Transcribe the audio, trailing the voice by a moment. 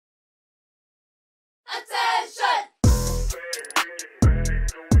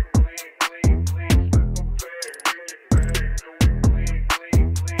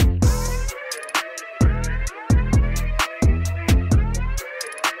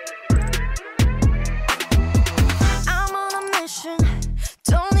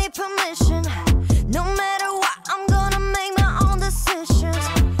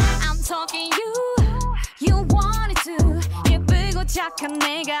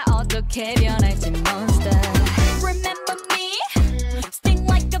내가 어떻게 변할지 monster. Remember me? Sting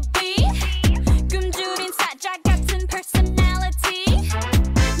like a bee. 굶주린 사자 같은 personality.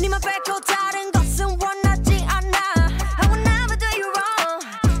 니만 뺏고 다른 것은 원하지 않아. I will never do you wrong.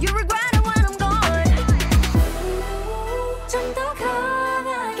 You regret it when I'm gone. 좀 더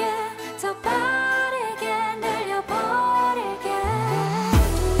강하게 더 빠르게 날려버릴게.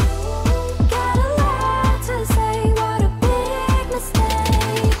 Got a lot to say. What a big mistake.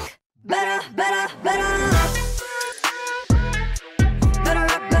 Better, better, better. Better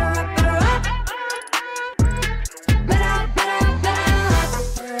up, better up, better up. Better, better, better.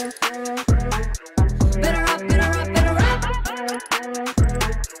 Better up, better up, better up.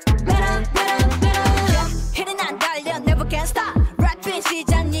 Better, better, better. hitting 안 달려, never can stop. 랩인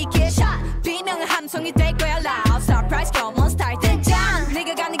시작 이게 shot. 비명은 함성이 될 거야 loud. Surprise come on start 등장.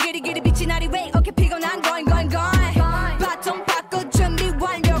 네가 가는 길이 길이 빛이 나리 way. Okay 피곤한 going going going. 바통 받고 준비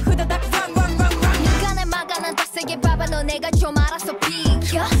완료. 후다닥 run run run run. 눈간을 막아난 덕색의 봐봐 너 내가 좀 알아서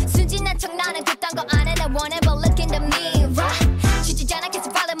비켜. 순진한 척 나는 그딴 거 안 해. 나 whenever look in the mirror. 지치지 않아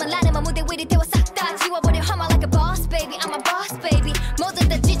계속 발음을 나는 무대 위를 태워 싹 다 지워버려. I'm like a boss baby. I'm a boss baby. 모두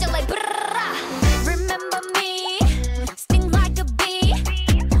다 찢어 like brrrra. Remember me? Sting like a bee.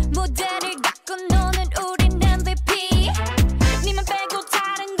 무대를 닦고 노는 우린 MVP. 니만 빼고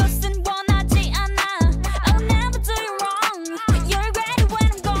다른 것은 원하지 않아. I'll never do you wrong. You regret it when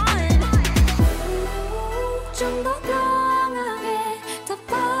I'm gone. 좀 더 강하게 더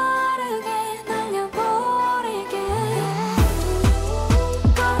빠르게 날려버릴게.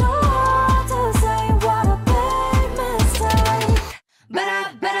 Got a lot to say. What a big mistake. Better,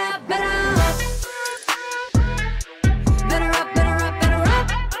 better, better. Better up, better up, better up.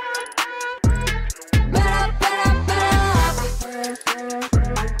 Better, better, better.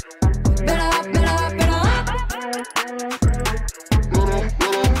 Better up, better up, better up.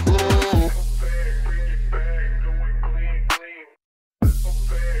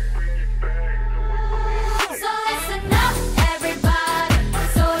 So listen up, everybody.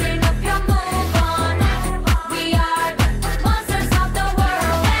 소리 높여 move on. We are monsters of the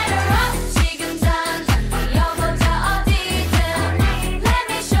world. Better up, 지금 당장 뛰어보자 어디든. Let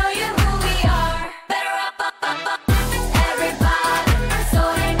me show you who we are. Better up, up, up, up. Everybody,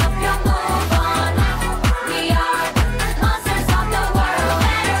 소리 높여 move on. We are monsters of the world.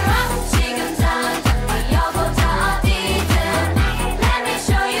 Better up, 지금 당장 뛰어보자 어디든. Let me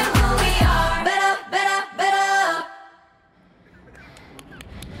show you who we are. Better, better, better.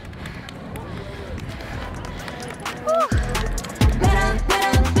 Better,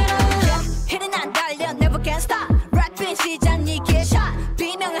 better, better. hitting 안 달려, never can stop. 랩인 시작 이게 shot.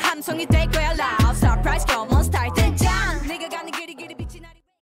 비명은 함성이 돼.